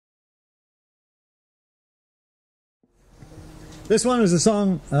This one is a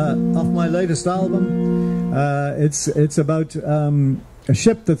song off my latest album. It's about a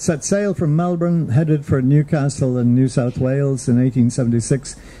ship that set sail from Melbourne, headed for Newcastle in New South Wales in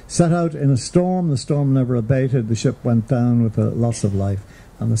 1876. Set out in a storm. The storm never abated. The ship went down with a loss of life.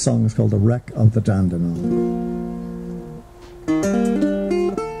 And the song is called The Wreck of the Dandenong.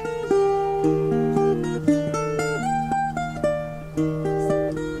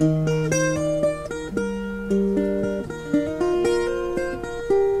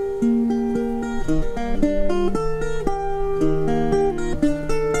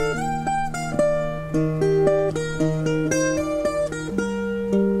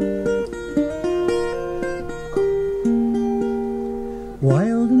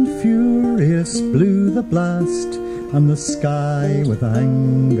 Wild and furious blew the blast, and the sky with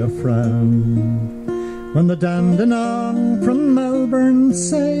anger frowned, when the Dandenong from Melbourne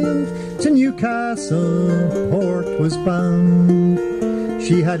sailed to Newcastle port was bound.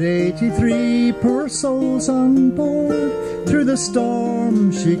 She had 83 poor souls on board, through the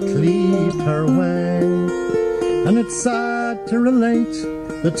storm she cleaved her way, and it's sad to relate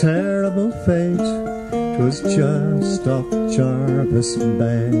the terrible fate. 'Twas just off Jarvis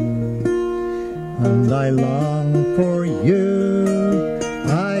Bay. And I long for you,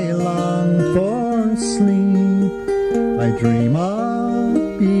 I long for sleep, I dream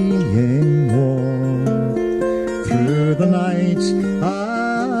of being warm. Through the night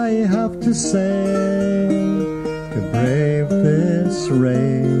I have to sail to brave this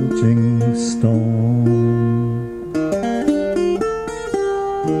raging storm.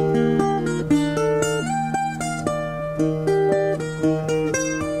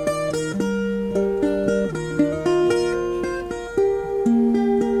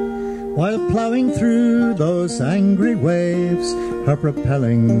 While ploughing through those angry waves, her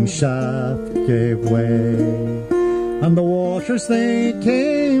propelling shaft gave way, and the waters they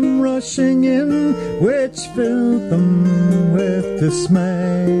came rushing in, which filled them with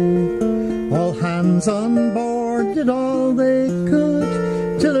dismay. All hands on board did all they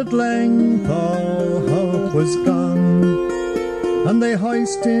could, till at length all hope was gone, and they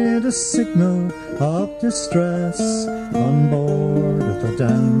hoisted a signal of distress on board of the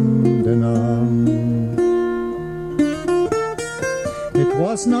Dandenong. It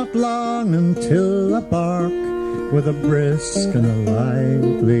was not long until a bark with a brisk and a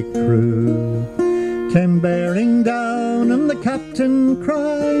lively crew came bearing down, and the captain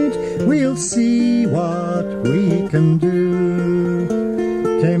cried, "We'll see what we can do."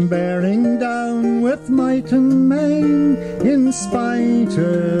 Came bearing down with might and main, in spite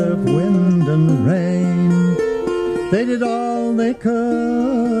of wind and rain. They did all they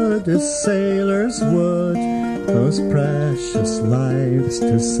could, as sailors would, those precious lives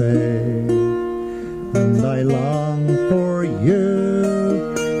to save. And I long for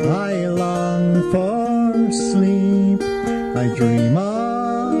you, I long for sleep, I dream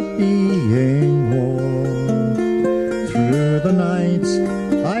of being warm. Through the night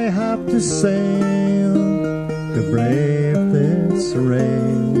I have to sail to brave this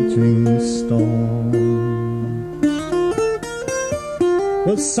raging storm.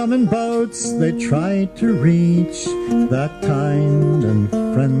 Well, some in boats they tried to reach that kind and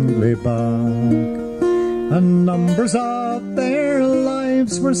friendly bark, and numbers of their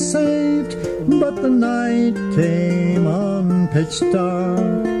lives were saved, but the night came on pitch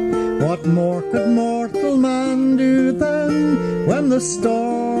dark. What more could mortal man do then, when the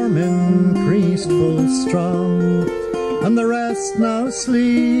storm increased full strong, and the rest now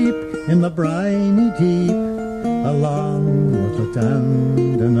sleep in the briny deep, along with the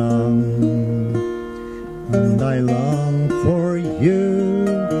Dandenong. And I long for you,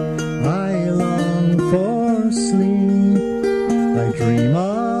 I long for sleep, I dream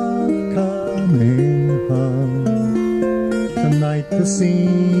of coming home. Tonight the sea,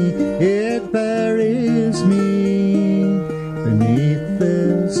 it buries me beneath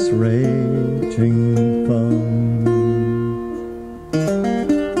this raging foam.